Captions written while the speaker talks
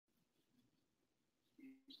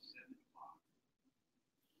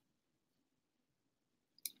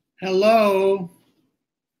Hello.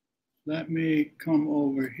 Let me come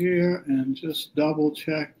over here and just double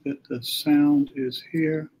check that the sound is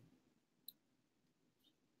here.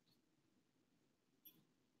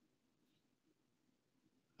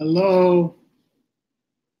 Hello.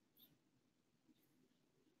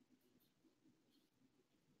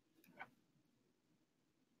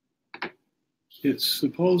 It's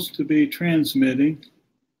supposed to be transmitting.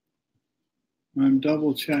 I'm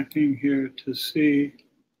double checking here to see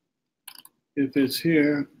if it's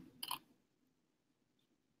here.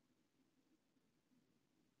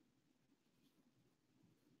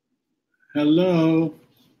 Hello.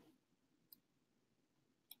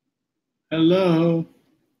 Hello.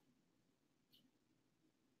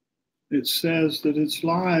 It says that it's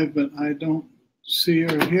live, but I don't see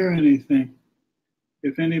or hear anything.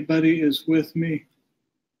 If anybody is with me,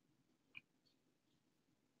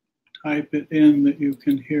 type it in that you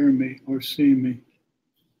can hear me or see me.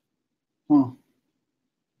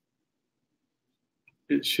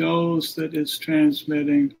 It shows that it's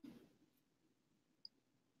transmitting,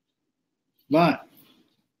 but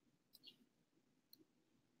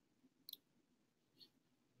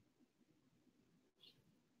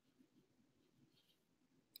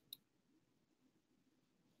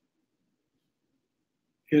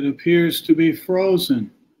it appears to be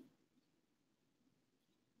frozen.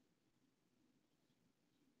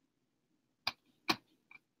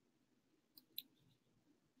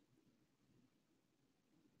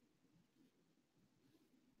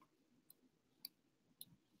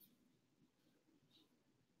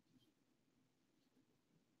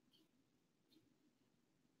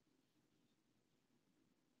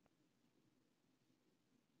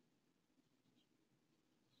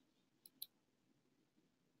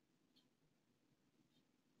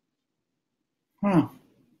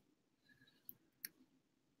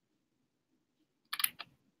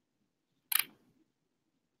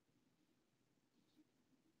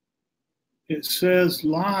 It says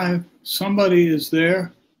live. Somebody is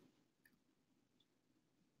there.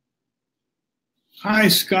 Hi,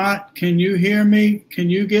 Scott. Can you hear me? Can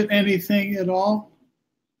you get anything at all?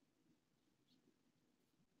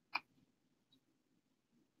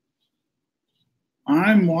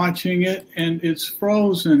 I'm watching it and it's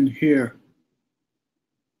frozen here.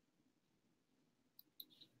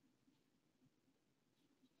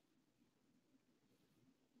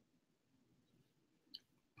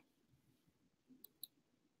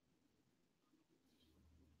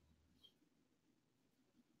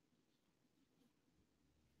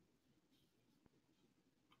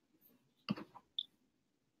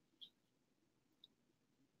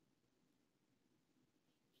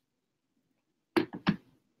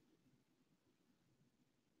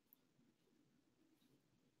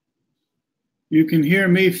 You can hear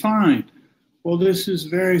me fine. Well, this is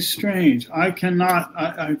very strange. I cannot,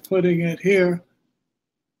 I'm putting it here.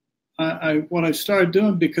 What I started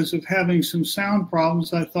doing, because of having some sound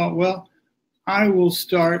problems, I thought, well, I will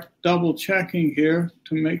start double checking here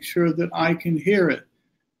to make sure that I can hear it.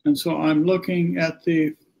 And so I'm looking at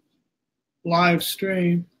the live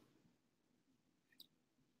stream.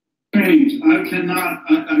 I cannot,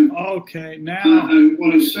 okay, now.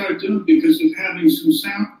 What I started doing, because of having some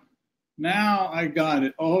sound, now I got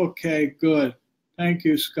it. Okay, good. Thank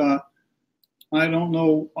you, Scott. I don't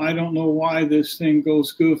know why this thing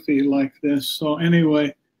goes goofy like this. So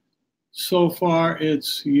anyway, so far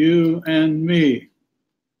it's you and me.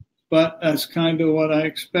 But that's kind of what I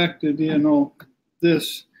expected, you know.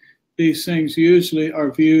 These things usually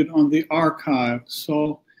are viewed on the archive.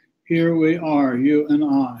 So here we are, you and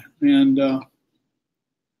I. And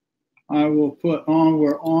I will put on,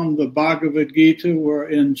 we're on the Bhagavad Gita. We're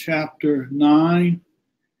in chapter 9,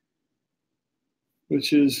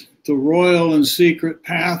 which is the royal and secret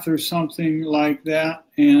path or something like that.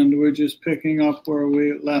 And we're just picking up where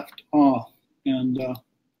we left off. And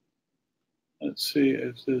let's see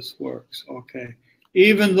if this works. Okay.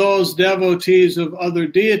 Even those devotees of other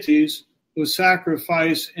deities who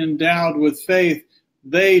sacrifice endowed with faith,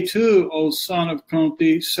 they too, O son of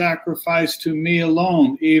Kunti, sacrifice to me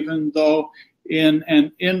alone, even though in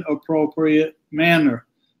an inappropriate manner.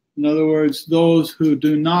 In other words, those who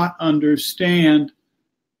do not understand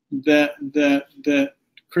that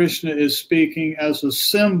Krishna is speaking as a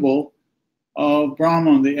symbol of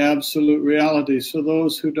Brahman, the absolute reality. So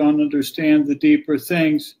those who don't understand the deeper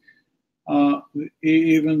things,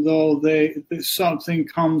 even though something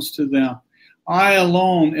comes to them. I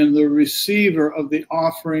alone am the receiver of the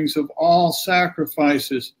offerings of all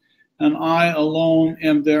sacrifices, and I alone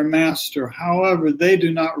am their master. However, they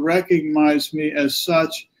do not recognize me as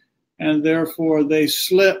such, and therefore they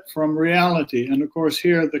slip from reality. And of course,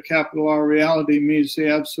 here the capital R reality means the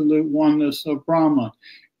absolute oneness of Brahman.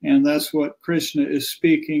 And that's what Krishna is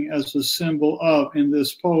speaking as a symbol of in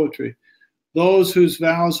this poetry. Those whose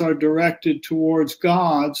vows are directed towards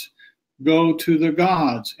gods go to the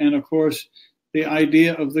gods. And of course, the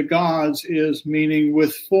idea of the gods is meaning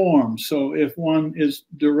with form. So if one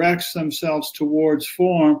directs themselves towards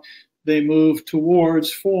form, they move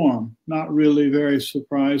towards form. Not really very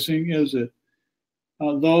surprising, is it?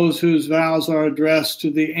 Those whose vows are addressed to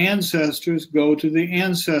the ancestors go to the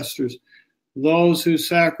ancestors. Those who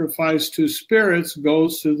sacrifice to spirits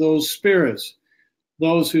goes to those spirits.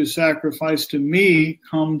 Those who sacrifice to me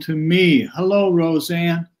come to me. Hello,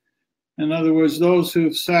 Roseanne. In other words, those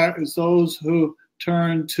who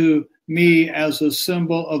turn to me as a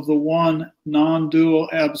symbol of the one non-dual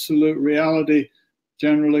absolute reality,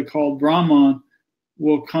 generally called Brahman,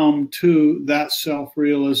 will come to that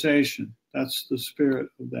self-realization. That's the spirit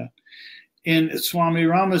of that. In Swami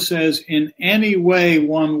Rama says, in any way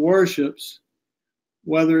one worships,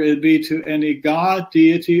 whether it be to any god,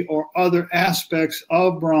 deity, or other aspects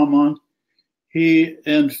of Brahman, he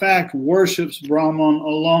in fact worships Brahman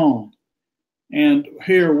alone. And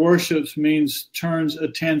here worships means turns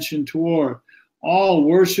attention toward. All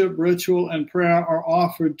worship, ritual, and prayer are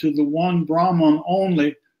offered to the one Brahman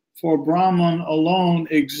only, for Brahman alone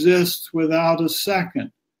exists without a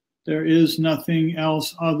second. There is nothing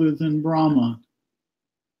else other than Brahman.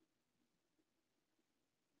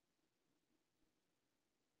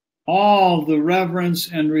 All the reverence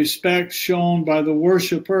and respect shown by the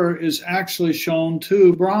worshipper is actually shown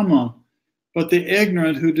to Brahman. But the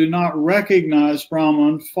ignorant who do not recognize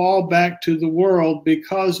Brahman fall back to the world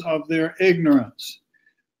because of their ignorance.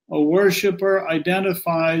 A worshiper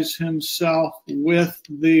identifies himself with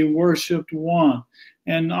the worshipped one.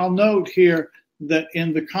 And I'll note here that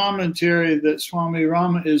in the commentary that Swami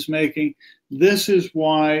Rama is making, this is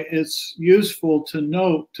why it's useful to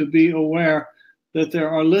note, to be aware that there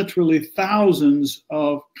are literally thousands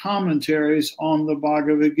of commentaries on the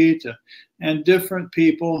Bhagavad Gita, and different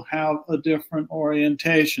people have a different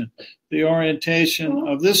orientation. The orientation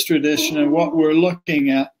of this tradition and what we're looking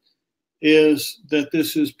at is that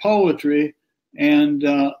this is poetry, and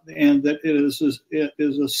that it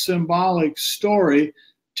is a symbolic story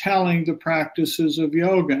telling the practices of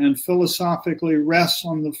yoga, and philosophically rests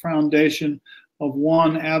on the foundation of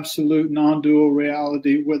one absolute non-dual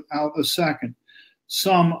reality without a second.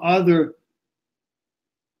 Some other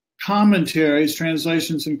commentaries,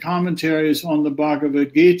 translations and commentaries on the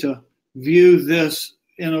Bhagavad Gita view this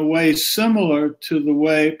in a way similar to the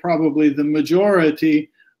way probably the majority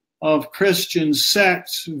of Christian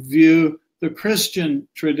sects view the Christian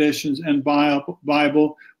traditions and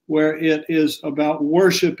Bible, where it is about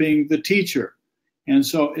worshiping the teacher. And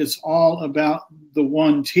so it's all about the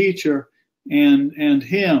one teacher and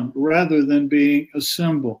him, rather than being a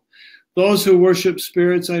symbol. Those who worship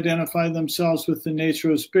spirits identify themselves with the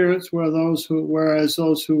nature of spirits, whereas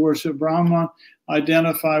those who worship Brahman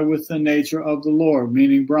identify with the nature of the Lord,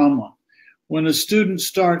 meaning Brahman. When a student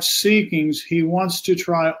starts seeking, he wants to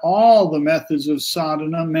try all the methods of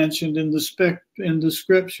sadhana mentioned in the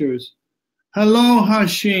scriptures. Hello,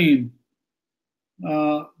 Hashim.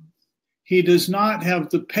 He does not have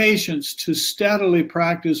the patience to steadily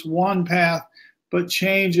practice one path, but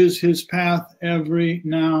changes his path every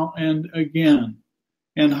now and again.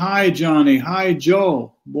 And hi, Johnny. Hi,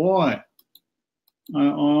 Joe. Boy, I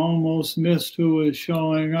almost missed who was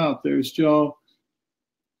showing up. There's Joe,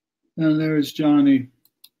 and there's Johnny,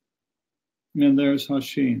 and there's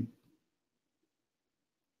Hashim.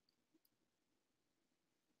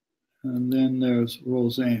 And then there's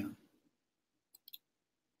Roseanne.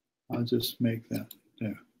 I'll just make that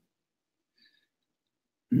there.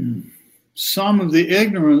 Some of the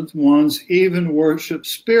ignorant ones even worship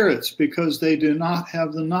spirits because they do not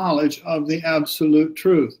have the knowledge of the absolute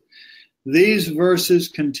truth. These verses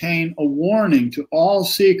contain a warning to all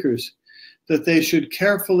seekers that they should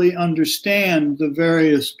carefully understand the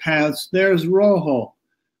various paths. There's Rojo.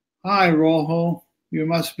 Hi, Rojo. You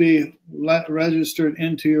must be registered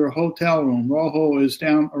into your hotel room. Rojo is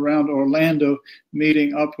down around Orlando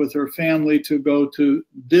meeting up with her family to go to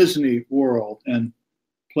Disney World and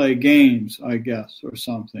play games, I guess, or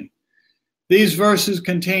something. These verses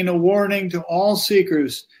contain a warning to all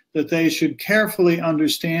seekers that they should carefully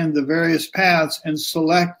understand the various paths and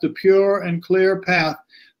select the pure and clear path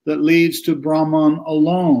that leads to Brahman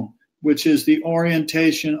alone, which is the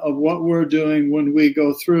orientation of what we're doing when we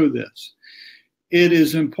go through this. it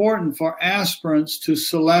is important for aspirants to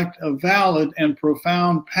select a valid and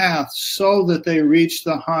profound path so that they reach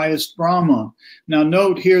the highest Brahman. Now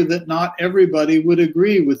note here that not everybody would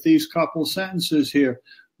agree with these couple sentences here.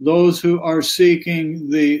 Those who are seeking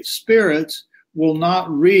the spirits will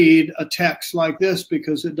not read a text like this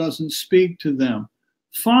because it doesn't speak to them.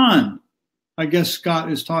 Fun. I guess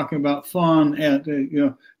Scott is talking about fun at,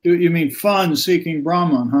 do you mean fun seeking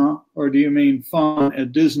Brahman, huh? Or do you mean fun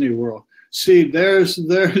at Disney World? See, there's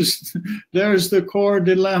the core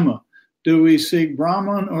dilemma. Do we seek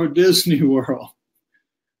Brahman or Disney World?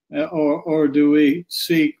 Or do we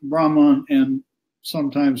seek Brahman and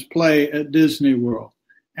sometimes play at Disney World?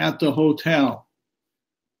 At the hotel.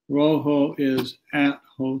 Roho is at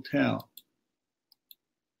hotel.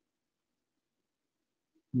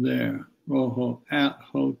 There, Roho, at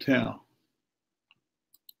hotel.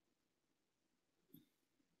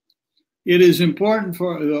 It is important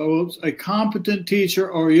for those, a competent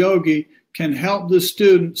teacher or yogi can help the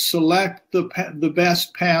student select the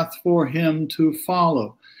best path for him to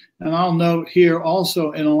follow. And I'll note here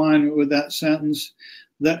also in alignment with that sentence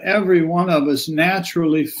that every one of us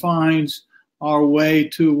naturally finds our way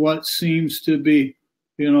to what seems to be,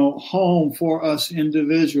 home for us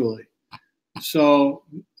individually. So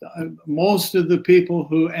most of the people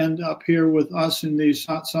who end up here with us in these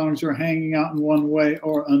satsangs or hanging out in one way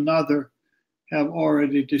or another have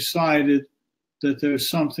already decided that there's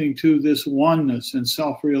something to this oneness and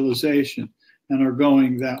self-realization and are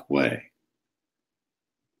going that way.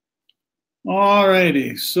 All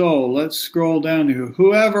righty, so let's scroll down here.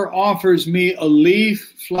 Whoever offers me a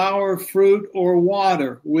leaf, flower, fruit, or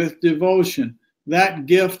water with devotion, that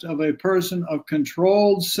gift of a person of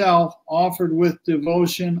controlled self offered with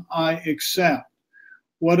devotion, I accept.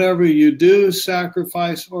 Whatever you do,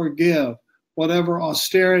 sacrifice, or give, whatever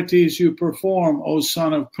austerities you perform, O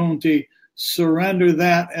son of Kunti, surrender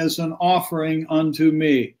that as an offering unto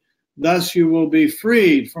me. Thus you will be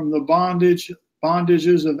freed from the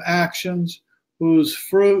bondages of actions whose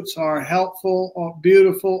fruits are helpful or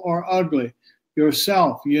beautiful or ugly.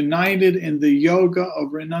 Yourself, united in the yoga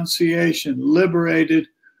of renunciation, liberated,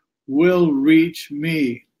 will reach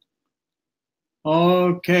me.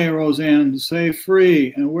 Okay, Roseanne, say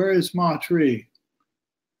free. And where is Matri?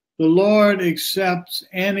 The Lord accepts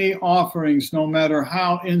any offerings, no matter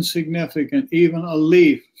how insignificant, even a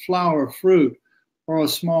leaf, flower, fruit, or a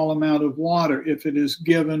small amount of water, if it is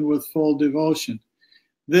given with full devotion.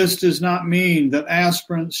 This does not mean that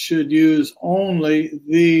aspirants should use only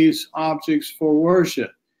these objects for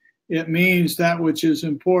worship. It means that which is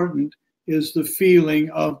important is the feeling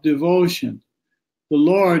of devotion. The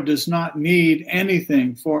Lord does not need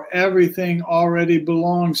anything, for everything already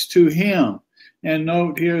belongs to him. And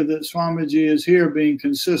note here that Swamiji is here being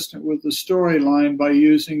consistent with the storyline by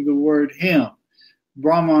using the word him.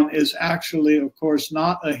 Brahman is actually, of course,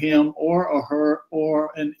 not a him or a her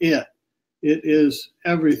or an it. It is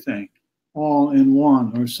everything, all in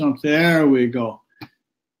one or something. There we go.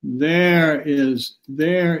 There is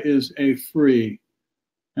a free.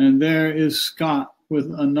 And there is Scott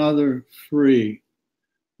with another free.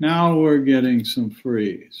 Now we're getting some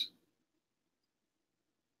frees.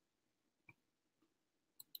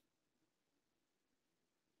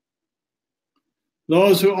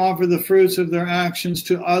 Those who offer the fruits of their actions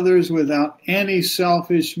to others without any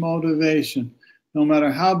selfish motivation, no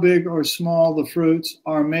matter how big or small the fruits,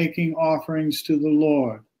 are making offerings to the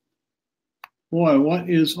Lord. Boy, what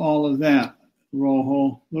is all of that,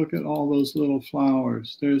 Rojo? Look at all those little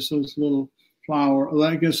flowers. There's those little flowers.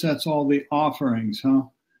 I guess that's all the offerings, huh?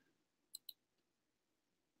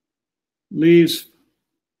 Leaves,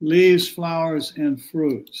 flowers, and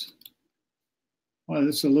fruits. Well,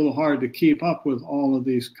 it's a little hard to keep up with all of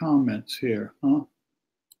these comments here, huh?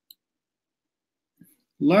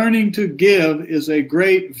 Learning to give is a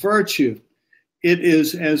great virtue. It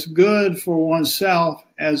is as good for oneself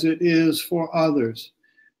as it is for others.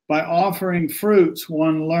 By offering fruits,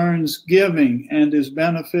 one learns giving and is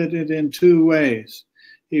benefited in two ways.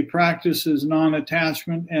 He practices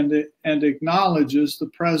non-attachment and acknowledges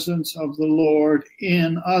the presence of the Lord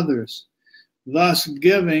in others. Thus,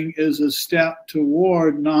 giving is a step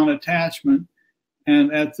toward non-attachment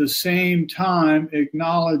and at the same time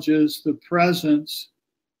acknowledges the presence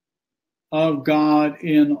of God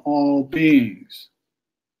in all beings.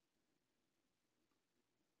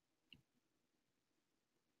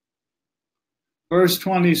 Verse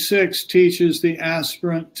 26 teaches the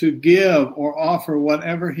aspirant to give or offer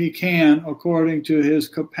whatever he can according to his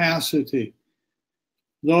capacity.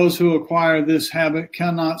 Those who acquire this habit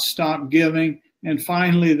cannot stop giving, and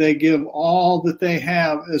finally they give all that they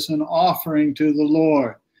have as an offering to the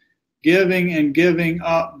Lord. Giving and giving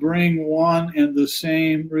up bring one and the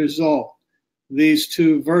same result. These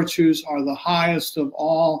two virtues are the highest of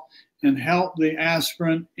all and help the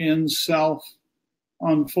aspirant in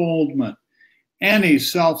self-unfoldment. Any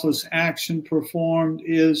selfless action performed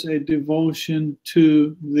is a devotion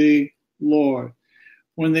to the Lord.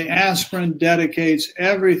 When the aspirant dedicates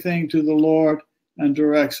everything to the Lord and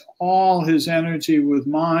directs all his energy with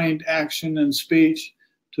mind, action, and speech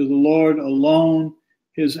to the Lord alone,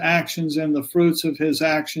 his actions and the fruits of his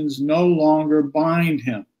actions no longer bind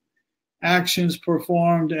him. Actions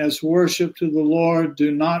performed as worship to the Lord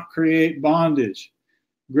do not create bondage.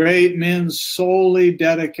 Great men solely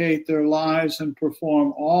dedicate their lives and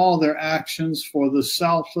perform all their actions for the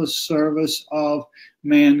selfless service of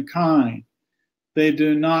mankind. They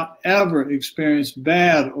do not ever experience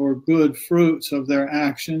bad or good fruits of their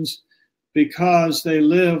actions because they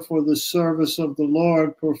live for the service of the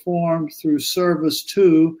Lord performed through service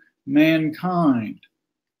to mankind.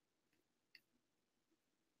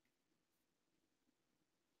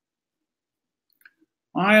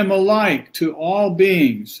 I am alike to all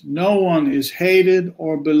beings. No one is hated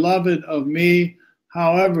or beloved of me.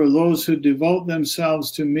 However, those who devote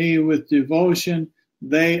themselves to me with devotion,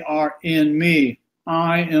 they are in me.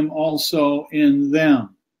 I am also in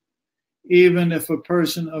them. Even if a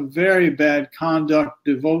person of very bad conduct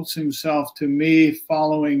devotes himself to me,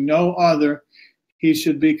 following no other, he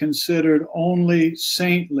should be considered only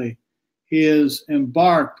saintly. He is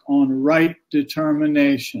embarked on right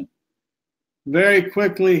determination. Very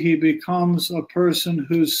quickly he becomes a person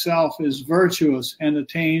whose self is virtuous and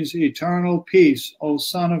attains eternal peace. O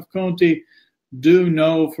son of Kunti, do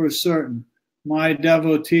know for certain, my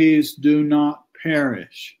devotees do not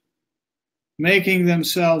perish. Making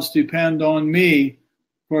themselves depend on me,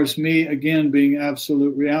 of course, me again being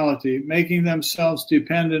absolute reality, making themselves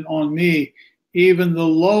dependent on me, even the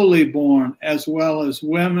lowly born, as well as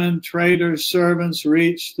women, traders, servants,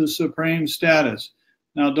 reach the supreme status.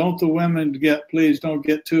 Now, don't the women please don't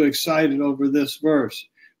get too excited over this verse.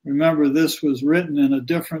 Remember, this was written in a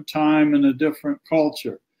different time and a different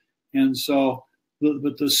culture. And so,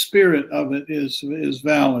 but the spirit of it is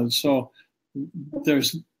valid. So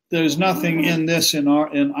there's nothing in this, in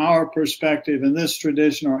our perspective, in this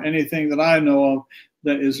tradition, or anything that I know of,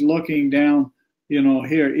 that is looking down,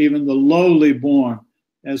 here, even the lowly born,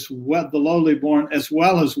 as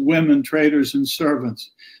well as women, traders, and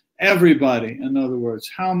servants. Everybody, in other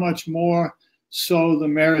words, how much more so the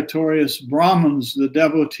meritorious Brahmins, the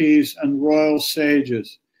devotees, and royal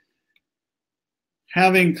sages.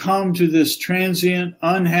 Having come to this transient,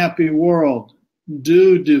 unhappy world,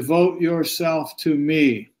 do devote yourself to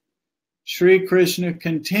me. Sri Krishna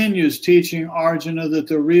continues teaching Arjuna that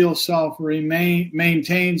the real self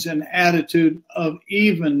maintains an attitude of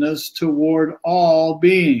evenness toward all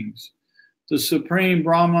beings. The Supreme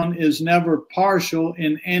Brahman is never partial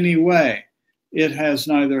in any way. It has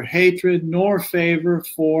neither hatred nor favor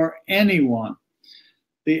for anyone.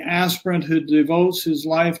 The aspirant who devotes his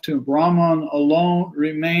life to Brahman alone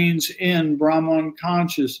remains in Brahman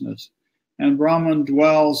consciousness, and Brahman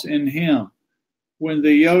dwells in him. When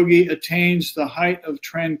the yogi attains the height of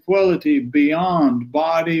tranquility beyond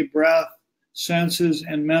body, breath, senses,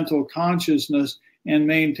 and mental consciousness, and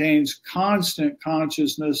maintains constant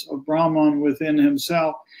consciousness of Brahman within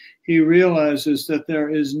himself, he realizes that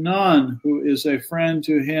there is none who is a friend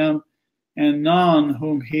to him, and none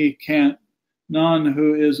who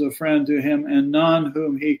is a friend to him, and none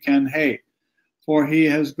whom he can hate. For he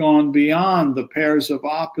has gone beyond the pairs of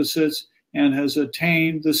opposites and has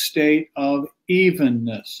attained the state of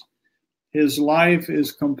evenness. His life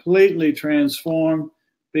is completely transformed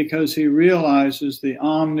because he realizes the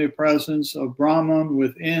omnipresence of Brahman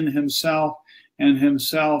within himself and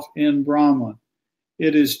himself in Brahman.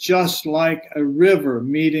 It is just like a river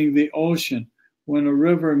meeting the ocean. When a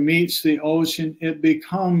river meets the ocean, it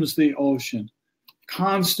becomes the ocean.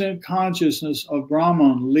 Constant consciousness of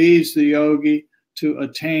Brahman leads the yogi to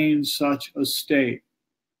attain such a state.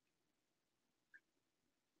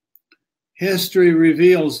 History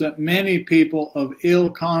reveals that many people of ill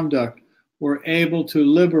conduct were able to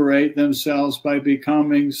liberate themselves by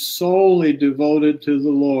becoming solely devoted to the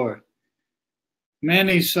Lord.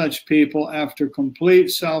 Many such people, after complete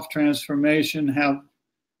self-transformation, have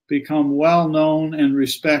become well-known and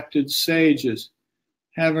respected sages.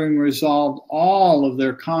 Having resolved all of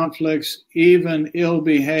their conflicts, even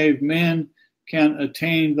ill-behaved men can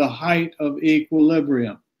attain the height of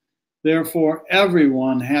equilibrium. Therefore,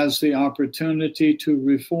 everyone has the opportunity to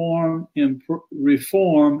reform, improve,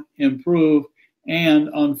 and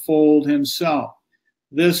unfold himself.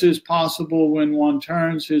 This is possible when one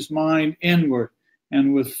turns his mind inward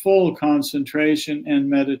and with full concentration and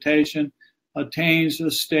meditation attains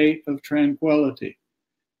a state of tranquility.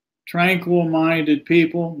 Tranquil-minded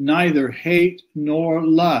people neither hate nor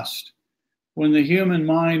lust. When the human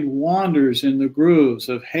mind wanders in the grooves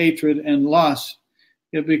of hatred and lust,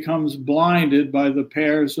 it becomes blinded by the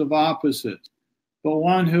pairs of opposites. But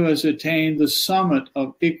one who has attained the summit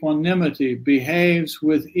of equanimity behaves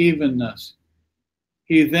with evenness.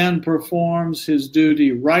 He then performs his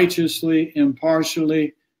duty righteously,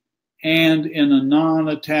 impartially, and in a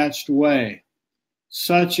non-attached way.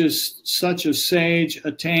 Such a sage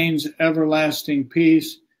attains everlasting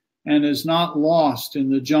peace and is not lost in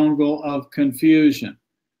the jungle of confusion.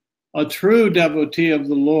 A true devotee of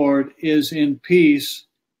the Lord is in peace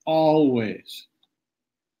always.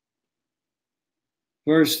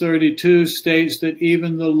 Verse 32 states that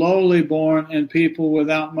even the lowly born and people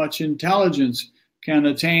without much intelligence can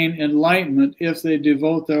attain enlightenment if they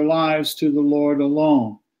devote their lives to the Lord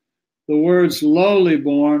alone. The words lowly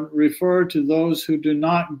born refer to those who do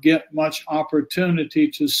not get much opportunity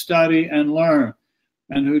to study and learn,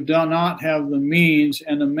 and who do not have the means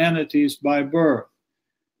and amenities by birth.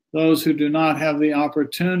 Those who do not have the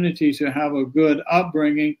opportunity to have a good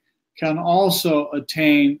upbringing can also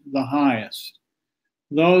attain the highest.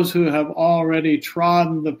 Those who have already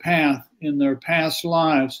trodden the path in their past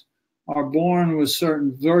lives are born with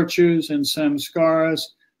certain virtues and samskaras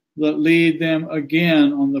that lead them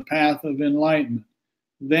again on the path of enlightenment.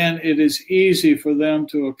 Then it is easy for them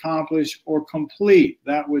to accomplish or complete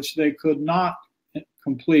that which they could not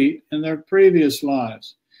complete in their previous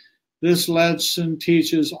lives. This lesson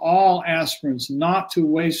teaches all aspirants not to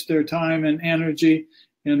waste their time and energy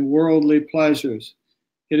in worldly pleasures.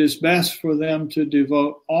 It is best for them to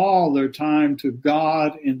devote all their time to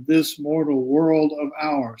God in this mortal world of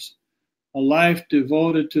ours. A life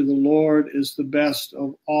devoted to the Lord is the best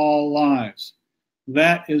of all lives.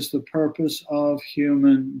 That is the purpose of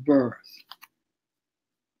human birth.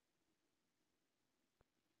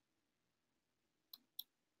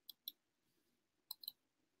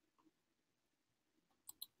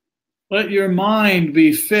 Let your mind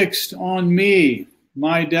be fixed on me,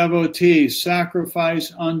 my devotee.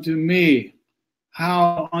 Sacrifice unto me.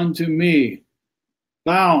 How unto me?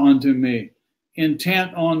 Bow unto me.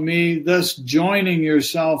 Intent on me, thus joining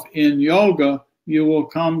yourself in yoga, you will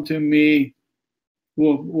come to me,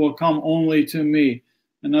 will come only to me.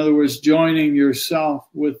 In other words, joining yourself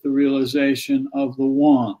with the realization of the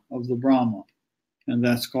one, of the Brahma, and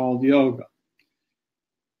that's called yoga.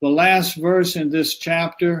 The last verse in this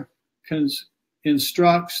chapter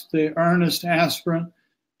instructs the earnest aspirant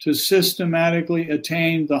to systematically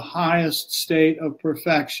attain the highest state of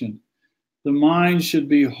perfection. The mind should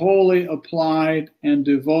be wholly applied and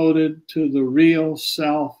devoted to the real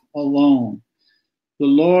self alone. The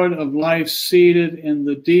Lord of life seated in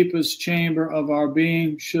the deepest chamber of our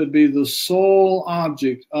being should be the sole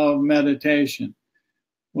object of meditation.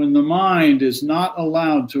 When the mind is not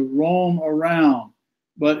allowed to roam around,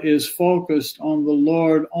 but is focused on the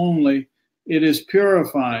Lord only, it is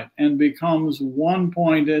purified and becomes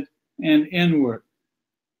one-pointed and inward.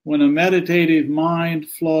 When a meditative mind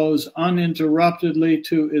flows uninterruptedly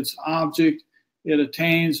to its object, it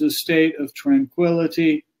attains a state of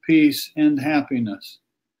tranquility, peace, and happiness.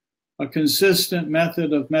 A consistent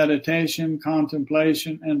method of meditation,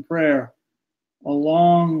 contemplation, and prayer,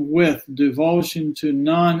 along with devotion to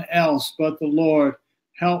none else but the Lord,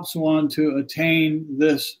 helps one to attain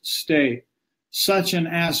this state. Such an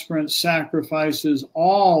aspirant sacrifices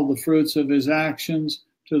all the fruits of his actions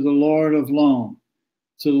to the Lord alone.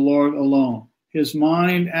 His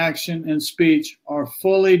mind, action, and speech are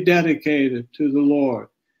fully dedicated to the Lord.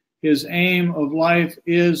 His aim of life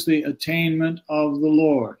is the attainment of the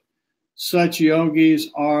Lord. Such yogis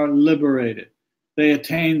are liberated. They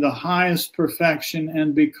attain the highest perfection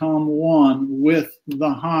and become one with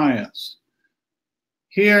the highest.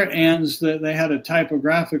 Here ends they had a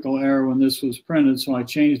typographical error when this was printed, so I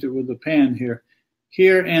changed it with the pen here.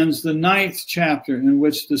 Here ends the 9th chapter, in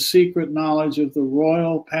which the secret knowledge of the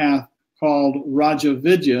royal path called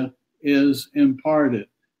Rajavidya is imparted.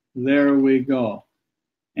 There we go.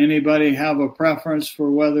 Anybody have a preference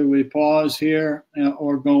for whether we pause here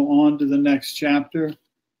or go on to the next chapter?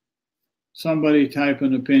 Somebody type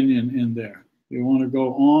an opinion in there. You want to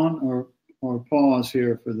go on or pause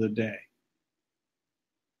here for the day?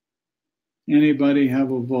 Anybody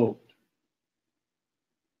have a vote?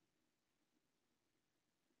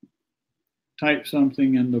 Type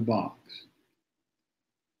something in the box.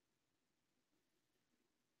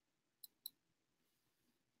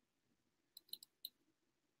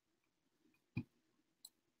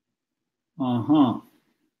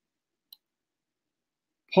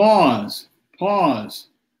 Pause. Pause.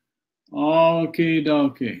 Okie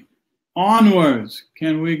dokie. Onwards.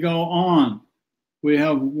 Can we go on? We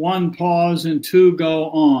have 1 pause and 2 go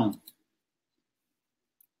on.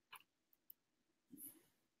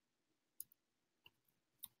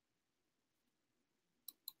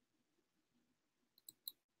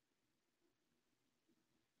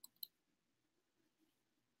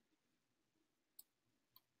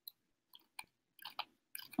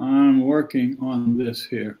 I'm working on this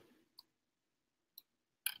here.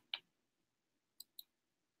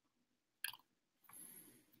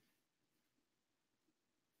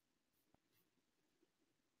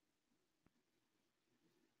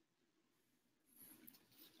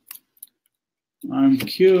 I'm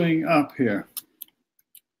queuing up here.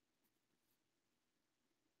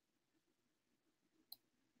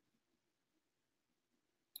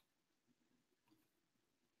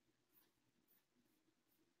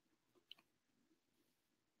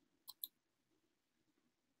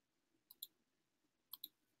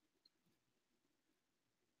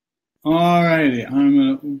 All righty, I'm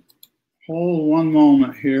going to hold one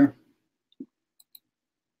moment here.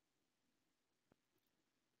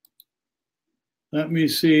 Let me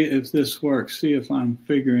see if this works, see if I'm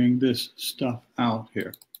figuring this stuff out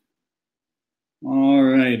here. All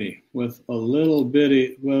righty, with a little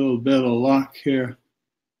bit of luck here.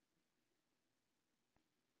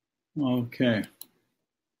 Okay.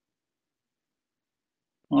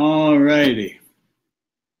 All righty.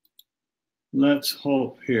 Let's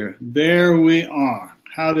hope here. There we are.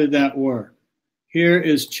 How did that work? Here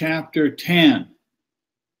is chapter 10.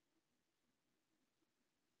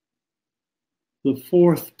 The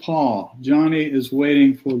 4th paw. Johnny is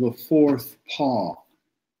waiting for the 4th paw.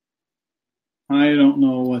 I don't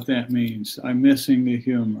know what that means. I'm missing the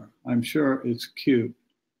humor. I'm sure it's cute.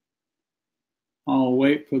 I'll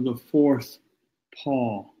wait for the 4th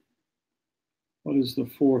paw. What is the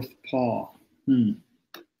 4th paw?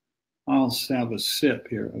 I'll have a sip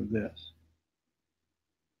here of this.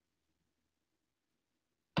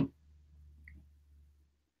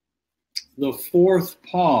 The 4th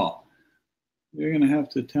paw. You're going to have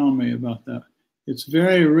to tell me about that. It's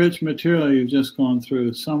very rich material you've just gone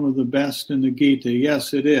through. Some of the best in the Gita.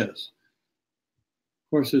 Yes, it is. Of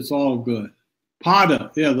course, it's all good. Pada.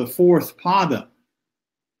 Yeah, the 4th pada.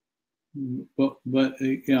 But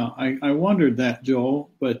yeah, I wondered that, Joel.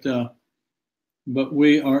 But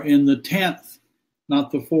we are in the 10th,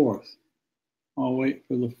 not the 4th. I'll wait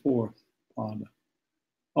for the 4th pada.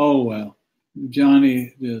 Oh, well.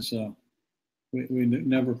 Johnny is, we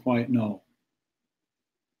never quite know.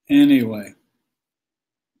 Anyway.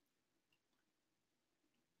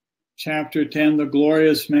 Chapter 10, the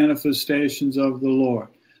glorious manifestations of the Lord.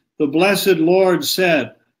 The blessed Lord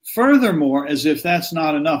said, furthermore, as if that's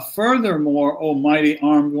not enough, furthermore, O mighty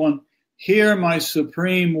armed one, hear my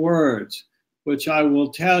supreme words, which I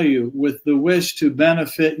will tell you with the wish to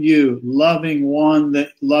benefit you, loving one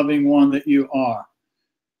that you are.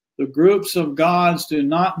 The groups of gods do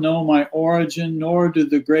not know my origin, nor do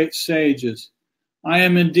the great sages. I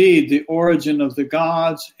am indeed the origin of the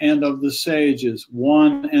gods and of the sages,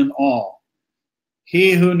 one and all.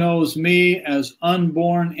 He who knows me as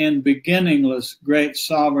unborn and beginningless, great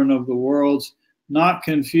sovereign of the worlds, not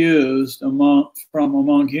confused from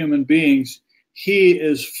among human beings, he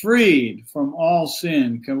is freed from all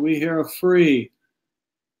sin. Can we hear a free?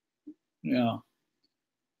 Yeah.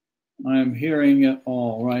 I am hearing it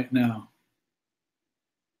all right now.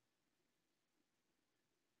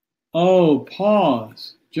 Oh,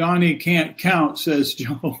 pause. Johnny can't count, says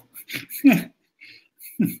Joe.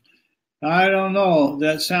 I don't know.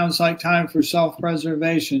 That sounds like time for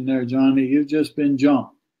self-preservation there, Johnny. You've just been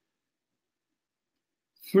jumped.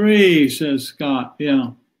 Free, says Scott.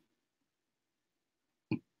 Yeah.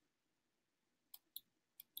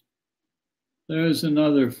 There's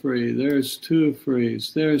another free. There's 2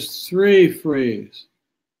 frees. There's 3 frees.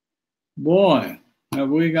 Boy, have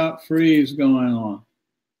we got frees going on.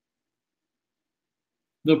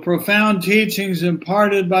 The profound teachings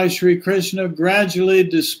imparted by Sri Krishna gradually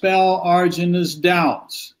dispel Arjuna's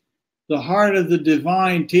doubts. The heart of the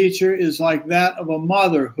divine teacher is like that of a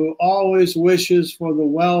mother who always wishes for the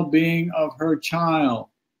well-being of her child.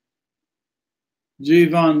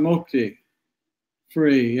 Jivan Mukti,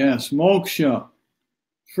 free, yes. Moksha,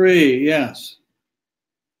 free, yes.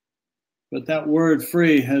 But that word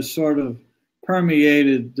free has sort of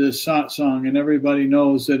permeated this satsang, and everybody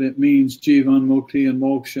knows that it means Jivan Mukti and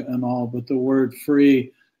Moksha and all, but the word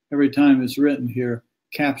free, every time it's written here,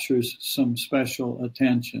 captures some special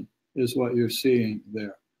attention, is what you're seeing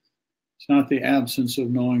there. It's not the absence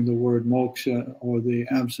of knowing the word Moksha or the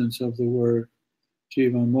absence of the word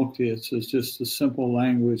Jivan Mukti. It's just a simple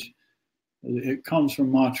language. It comes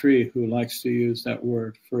from Matri, who likes to use that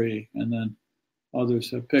word free, and then others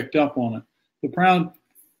have picked up on it.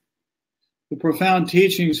 The profound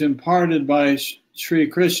teachings imparted by Sri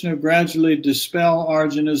Krishna gradually dispel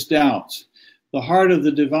Arjuna's doubts. The heart of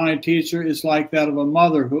the divine teacher is like that of a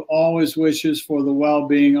mother who always wishes for the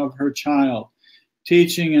well-being of her child.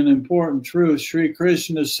 Teaching an important truth, Sri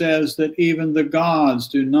Krishna says that even the gods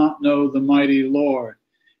do not know the mighty Lord,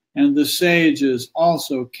 and the sages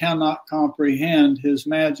also cannot comprehend his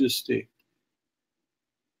majesty.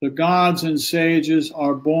 The gods and sages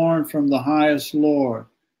are born from the highest Lord.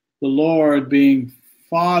 The Lord, being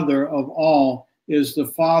Father of all, is the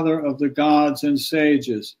Father of the gods and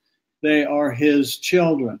sages. They are his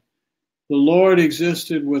children. The Lord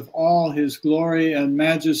existed with all his glory and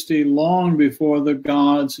majesty long before the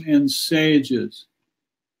gods and sages.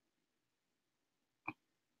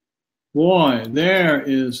 Boy, there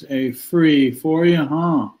is a free for you,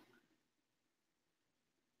 huh?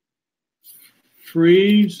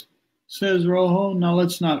 Freeze, says Rojo. Now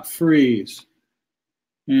let's not freeze.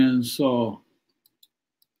 And so,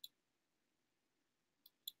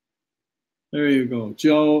 there you go.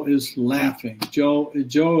 Joe is laughing. Joe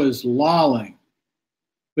is lolling,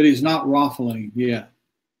 but he's not ruffling yet.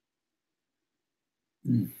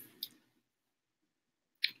 The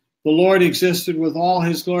Lord existed with all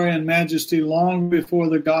his glory and majesty long before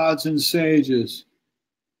the gods and sages.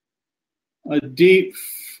 I get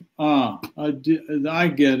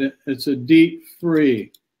it. It's a deep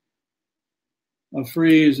free. A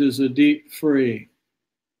freeze is a deep free.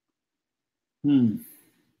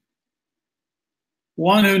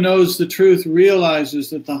 One who knows the truth realizes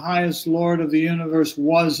that the highest Lord of the universe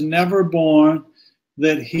was never born,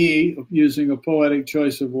 that he, using a poetic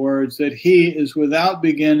choice of words, that he is without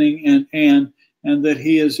beginning and end, and that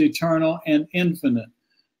he is eternal and infinite.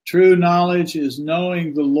 True knowledge is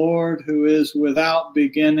knowing the Lord who is without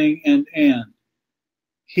beginning and end.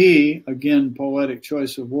 He, again, poetic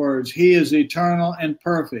choice of words, he is eternal and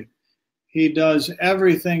perfect. He does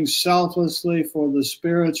everything selflessly for the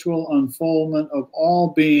spiritual unfoldment of all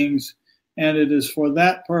beings, and it is for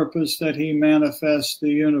that purpose that he manifests the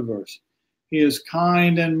universe. He is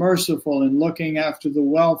kind and merciful in looking after the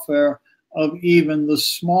welfare of even the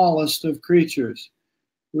smallest of creatures.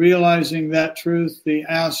 Realizing that truth, the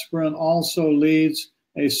aspirant also leads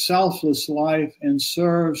a selfless life and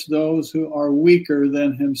serves those who are weaker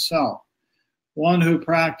than himself. One who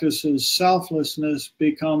practices selflessness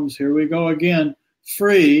becomes, here we go again,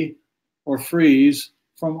 free or frees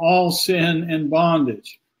from all sin and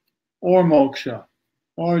bondage, or moksha,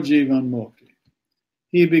 or jivan mukti.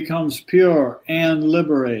 He becomes pure and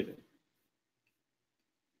liberated.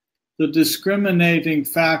 The discriminating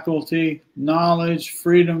faculty, knowledge,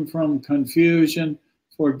 freedom from confusion,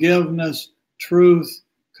 forgiveness, truth,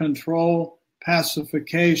 control,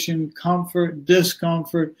 pacification, comfort,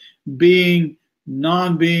 discomfort, being,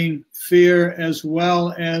 non-being, fear, as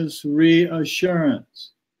well as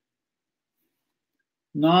reassurance.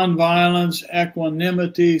 Nonviolence,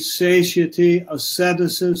 equanimity, satiety,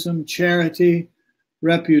 asceticism, charity,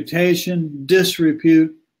 reputation,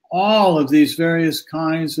 disrepute, all of these various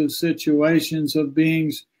kinds of situations of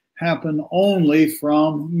beings happen only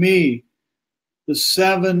from me. The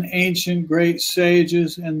 7 ancient great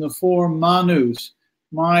sages and the 4 Manus,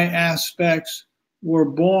 my aspects, were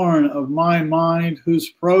born of my mind, whose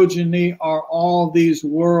progeny are all these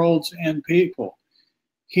worlds and people.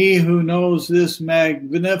 He who knows this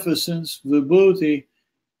magnificence, vibhuti,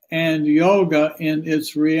 and yoga in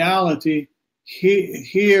its reality, he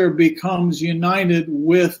here becomes united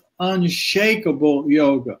with unshakable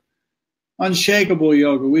yoga. Unshakable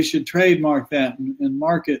yoga. We should trademark that and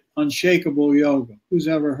market unshakable yoga. Who's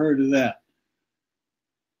ever heard of that?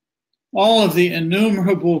 All of the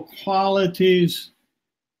innumerable qualities.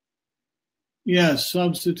 Yes,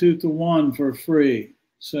 substitute the one for free,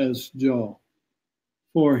 says Joe.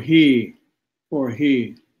 For he.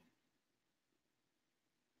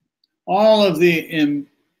 All of the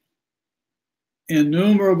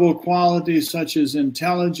innumerable qualities such as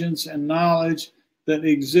intelligence and knowledge that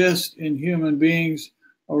exist in human beings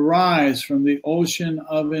arise from the ocean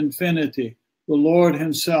of infinity, the Lord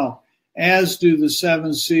himself, as do the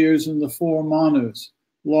 7 seers and the 4 Manus,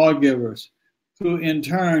 lawgivers, who in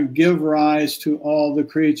turn give rise to all the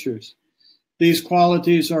creatures. These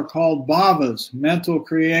qualities are called bhavas, mental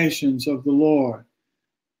creations of the Lord.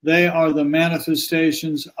 They are the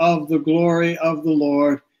manifestations of the glory of the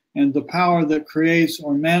Lord, and the power that creates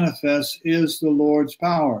or manifests is the Lord's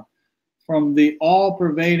power. From the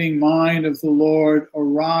all-pervading mind of the Lord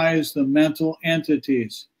arise the mental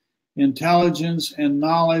entities. Intelligence and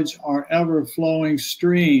knowledge are ever-flowing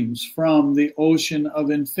streams from the ocean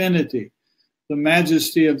of infinity. The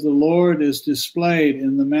majesty of the Lord is displayed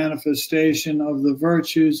in the manifestation of the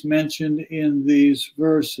virtues mentioned in these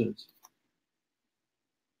verses.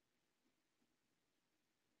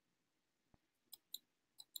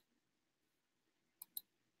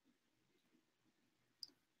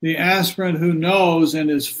 The aspirant who knows and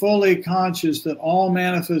is fully conscious that all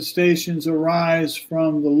manifestations arise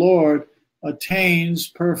from the Lord attains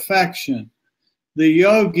perfection. The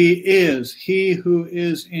yogi is he who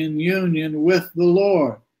is in union with the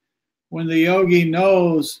Lord. When the yogi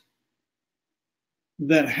knows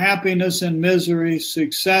that happiness and misery,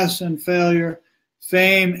 success and failure,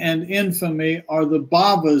 fame and infamy are the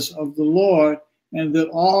bhavas of the Lord, and that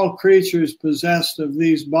all creatures possessed of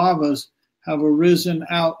these bhavas have arisen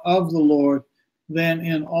out of the Lord, then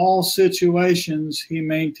in all situations he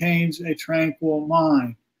maintains a tranquil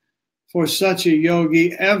mind. For such a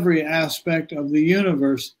yogi, every aspect of the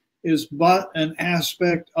universe is but an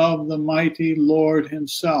aspect of the mighty Lord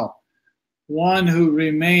himself. One who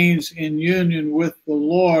remains in union with the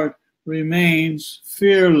Lord remains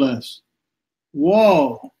fearless.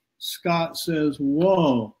 Whoa! Scott says,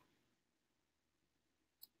 whoa.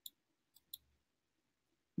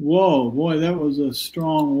 Whoa, boy, that was a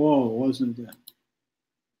strong whoa, wasn't it?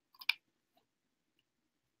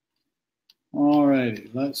 All righty,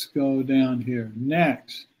 let's go down here.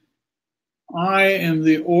 Next, I am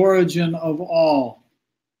the origin of all.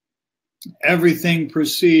 Everything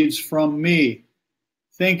proceeds from me.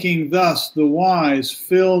 Thinking thus, the wise,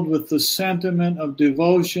 filled with the sentiment of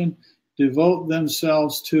devotion, devote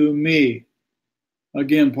themselves to me.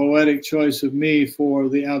 Again, poetic choice of me for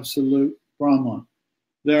the absolute Brahman.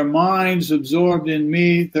 Their minds absorbed in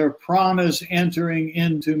me, their pranas entering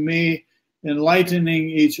into me,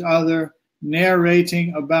 enlightening each other,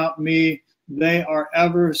 narrating about me, they are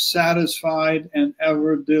ever satisfied and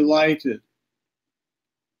ever delighted.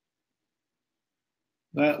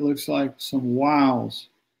 That looks like some wows.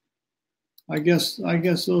 I guess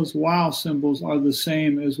those wow symbols are the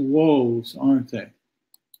same as woes, aren't they?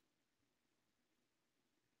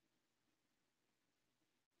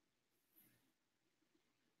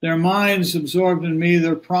 Their minds absorbed in me,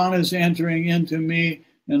 their pranas entering into me,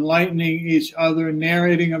 enlightening each other,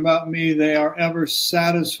 narrating about me, they are ever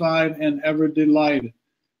satisfied and ever delighted.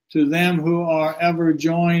 To them who are ever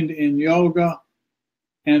joined in yoga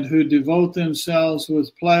and who devote themselves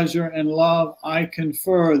with pleasure and love, I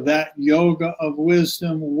confer that yoga of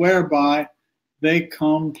wisdom whereby they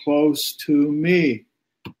come close to me,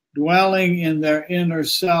 dwelling in their inner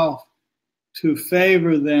self to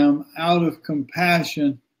favor them out of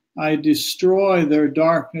compassion. I destroy their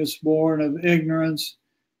darkness born of ignorance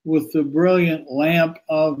with the brilliant lamp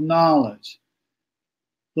of knowledge.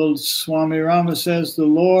 The Swami Rama says, the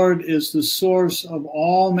Lord is the source of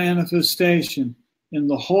all manifestation in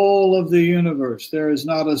the whole of the universe. There is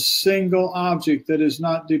not a single object that is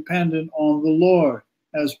not dependent on the Lord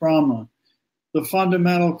as Brahman. The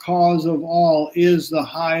fundamental cause of all is the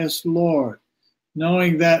highest Lord.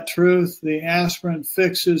 Knowing that truth, the aspirant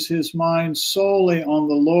fixes his mind solely on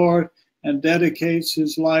the Lord and dedicates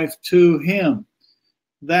his life to him.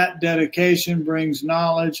 That dedication brings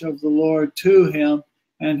knowledge of the Lord to him,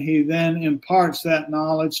 and he then imparts that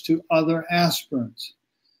knowledge to other aspirants.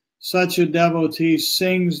 Such a devotee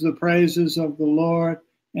sings the praises of the Lord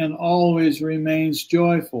and always remains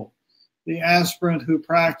joyful. The aspirant who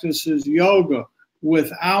practices yoga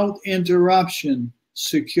without interruption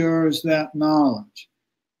secures that knowledge.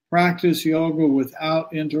 Practice yoga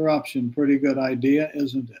without interruption. Pretty good idea,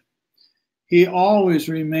 isn't it? He always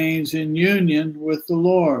remains in union with the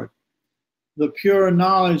Lord. The pure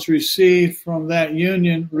knowledge received from that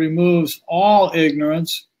union removes all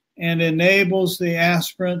ignorance and enables the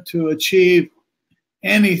aspirant to achieve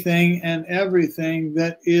anything and everything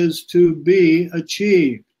that is to be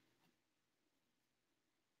achieved.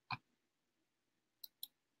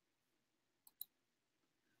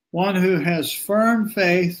 One who has firm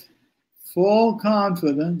faith, full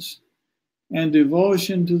confidence, and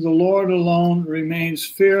devotion to the Lord alone remains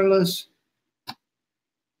fearless,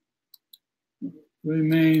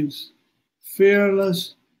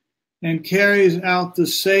 and carries out the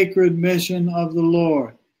sacred mission of the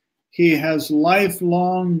Lord. He has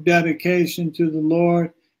lifelong dedication to the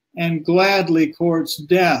Lord and gladly courts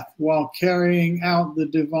death while carrying out the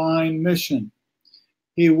divine mission.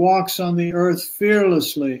 He walks on the earth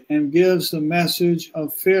fearlessly and gives the message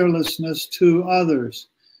of fearlessness to others.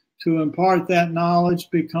 To impart that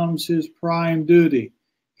knowledge becomes his prime duty.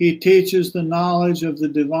 He teaches the knowledge of the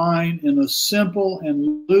divine in a simple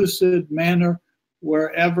and lucid manner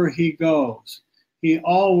wherever he goes. He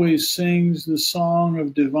always sings the song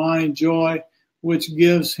of divine joy, which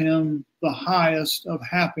gives him the highest of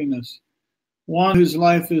happiness. One whose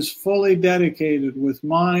life is fully dedicated with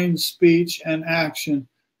mind, speech, and action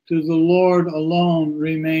to the Lord alone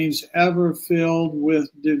remains ever filled with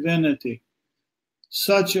divinity.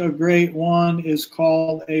 Such a great one is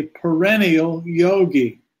called a perennial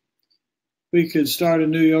yogi. We could start a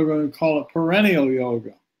new yoga and call it perennial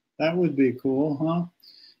yoga. That would be cool, huh?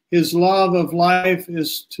 His love of life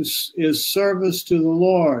is service to the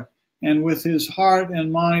Lord, and with his heart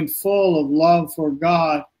and mind full of love for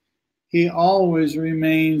God, he always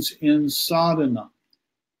remains in sadhana.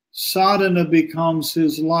 Sadhana becomes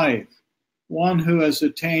his life. One who has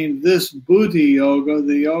attained this buddhi yoga,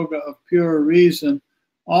 the yoga of pure reason,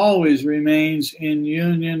 always remains in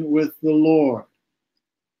union with the Lord.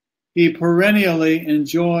 He perennially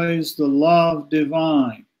enjoys the love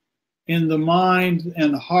divine. In the mind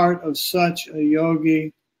and heart of such a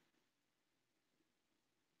yogi,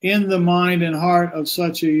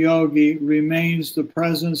 remains the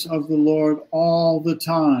presence of the Lord all the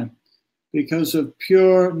time. Because of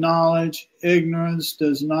pure knowledge, ignorance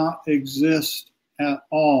does not exist at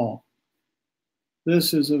all.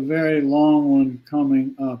 This is a very long one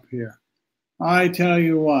coming up here. I tell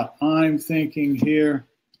you what, I'm thinking here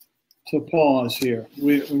to pause here.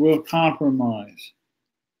 We'll compromise.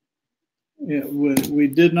 We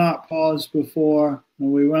did not pause before,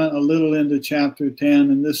 and we went a little into chapter 10,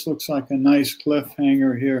 and this looks like a nice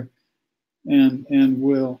cliffhanger here, and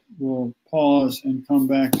we'll pause and come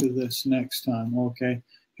back to this next time, okay?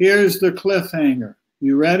 Here's the cliffhanger.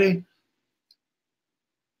 You ready?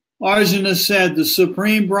 Arjuna said, the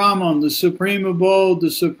supreme Brahman, the supreme abode, the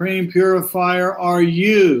supreme purifier are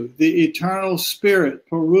you, the eternal spirit,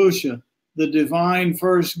 Purusha, the divine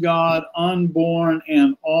first God, unborn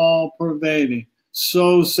and all-pervading.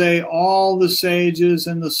 So say all the sages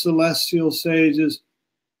and the celestial sages,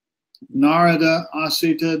 Narada,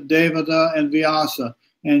 Asita, Devata, and Vyasa,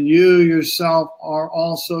 and you yourself are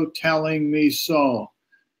also telling me so.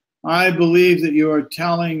 I believe that you are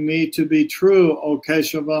telling me to be true, O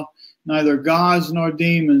Keshava. Neither gods nor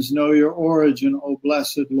demons know your origin, O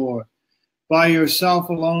blessed Lord. By yourself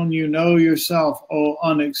alone you know yourself, O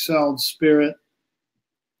unexcelled spirit,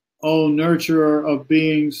 O nurturer of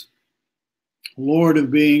beings, Lord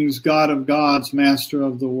of beings, God of gods, master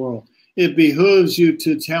of the world. It behooves you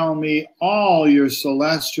to tell me all your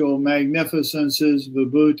celestial magnificences,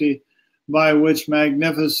 vibhuti, by which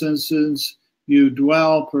magnificences you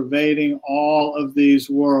dwell, pervading all of these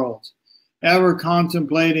worlds. Ever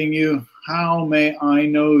contemplating you, how may I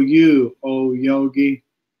know you, O yogi?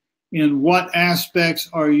 In what aspects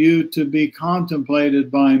are you to be contemplated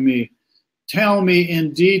by me? Tell me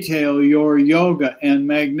in detail your yoga and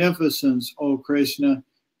magnificence, O Krishna.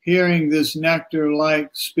 Hearing this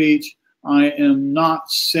nectar-like speech, I am not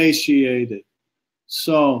satiated.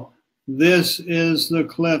 So this is the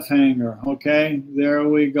cliffhanger, okay? There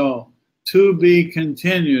we go. To be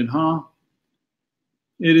continued, huh?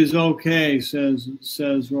 It is okay, says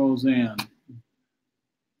Roseanne.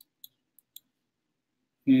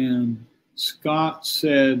 And Scott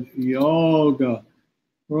said yoga.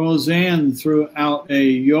 Roseanne threw out a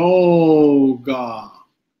yoga.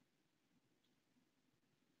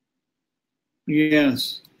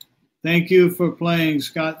 Yes. Thank you for playing,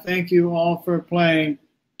 Scott. Thank you all for playing.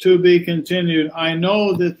 To be continued. I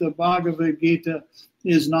know that the Bhagavad Gita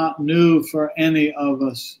is not new for any of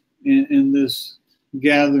us in this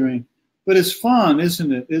gathering. But it's fun,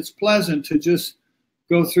 isn't it? It's pleasant to just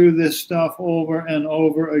go through this stuff over and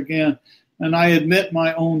over again. And I admit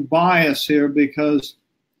my own bias here because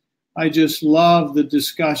I just love the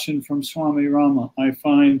discussion from Swami Rama. I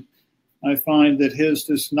find that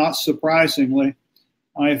his, not surprisingly,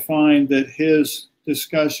 I find that his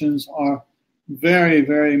discussions are very,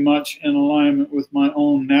 very much in alignment with my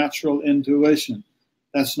own natural intuition.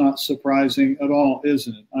 That's not surprising at all,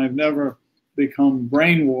 isn't it? I've never become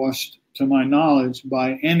brainwashed, to my knowledge,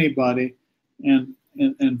 by anybody and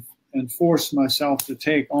forced myself to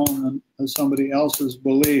take on somebody else's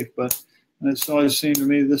belief. But it's always seemed to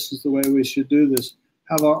me this is the way we should do this.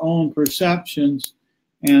 Have our own perceptions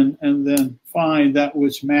and then find that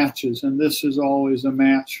which matches. And this is always a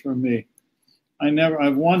match for me.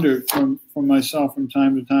 I've wondered from myself from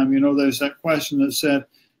time to time, there's that question that said,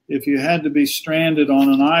 if you had to be stranded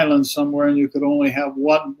on an island somewhere and you could only have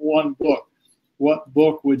one book, what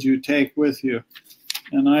book would you take with you?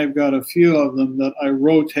 And I've got a few of them that I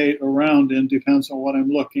rotate around in, depends on what I'm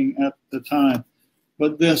looking at the time.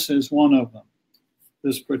 But this is one of them,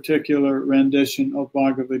 this particular rendition of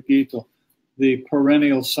Bhagavad Gita. the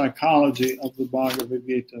perennial psychology of the Bhagavad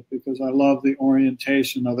Gita, because I love the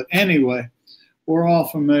orientation of it. Anyway, we're all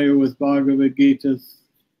familiar with Bhagavad Gita.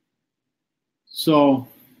 So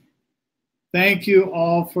thank you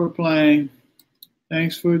all for playing.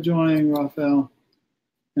 Thanks for joining, Raphael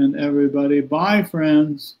and everybody. Bye,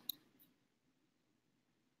 friends,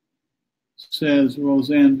 says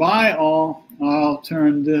Roseanne. Bye, all. I'll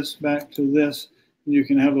turn this back to this. You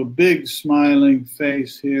can have a big smiling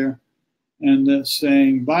face here and that's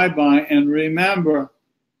saying bye-bye. And remember,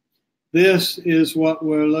 this is what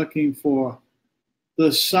we're looking for.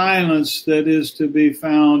 The silence that is to be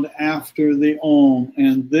found after the Om.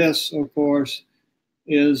 And this, of course,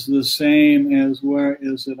 is the same as, where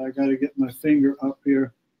is it? I got to get my finger up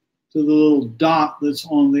here to the little dot that's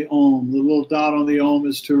on the Om. The little dot on the Om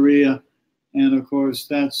is Turiya. And of course,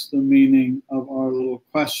 that's the meaning of our little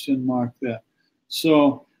question mark there.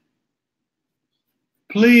 So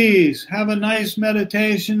please have a nice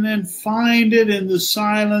meditation and find it in the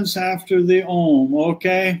silence after the Om,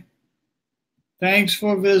 okay? Thanks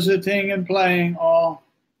for visiting and playing all.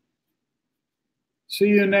 See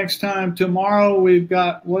you next time. Tomorrow we've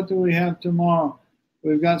got, what do we have tomorrow?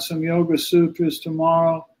 We've got some Yoga Sutras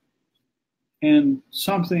tomorrow and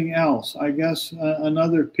something else. I guess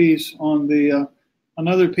another piece on the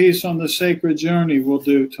sacred journey we'll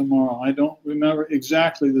do tomorrow. I don't remember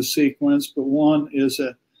exactly the sequence, but one is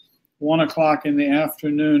at 1 o'clock in the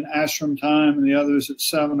afternoon, ashram time, and the other is at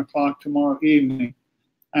 7 o'clock tomorrow evening,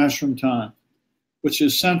 ashram time, which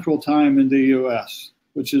is central time in the U.S.,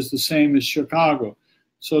 which is the same as Chicago.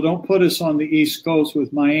 So don't put us on the East Coast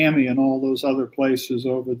with Miami and all those other places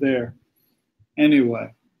over there.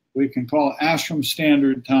 Anyway, we can call it ashram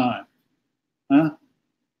standard time. Huh?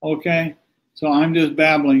 Okay? So I'm just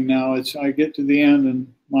babbling now. I get to the end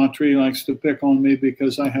and Matri likes to pick on me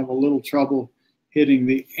because I have a little trouble hitting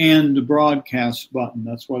the end broadcast button.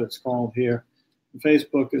 That's what it's called here.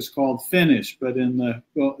 Facebook is called finish, but in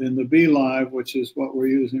the Be Live, which is what we're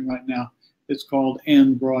using right now, it's called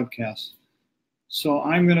end broadcast. So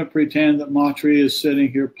I'm going to pretend that Matri is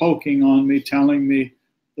sitting here poking on me, telling me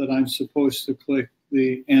that I'm supposed to click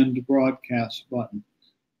the end broadcast button.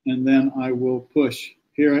 And then I will push.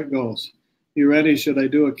 Here it goes. You ready? Should I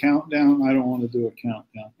do a countdown? I don't want to do a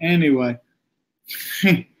countdown. Anyway.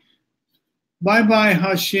 Bye-bye,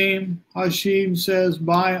 Hashim. Hashim says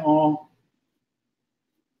bye all.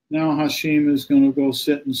 Now Hashim is going to go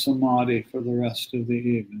sit in samadhi for the rest of the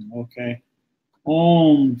evening, okay?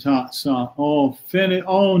 Om Tat Sat. Oh, finish.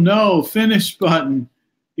 Oh, no, finish button.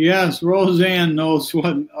 Yes, Roseanne knows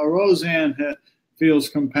what. Roseanne feels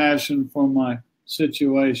compassion for my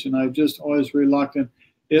situation. I'm just always reluctant.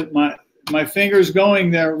 My finger's going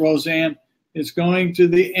there, Roseanne. It's going to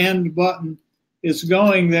the end button. It's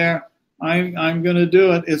going there. I'm going to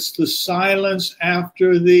do it. It's the silence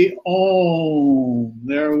after the Om.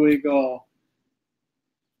 There we go.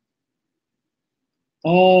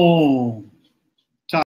 Om.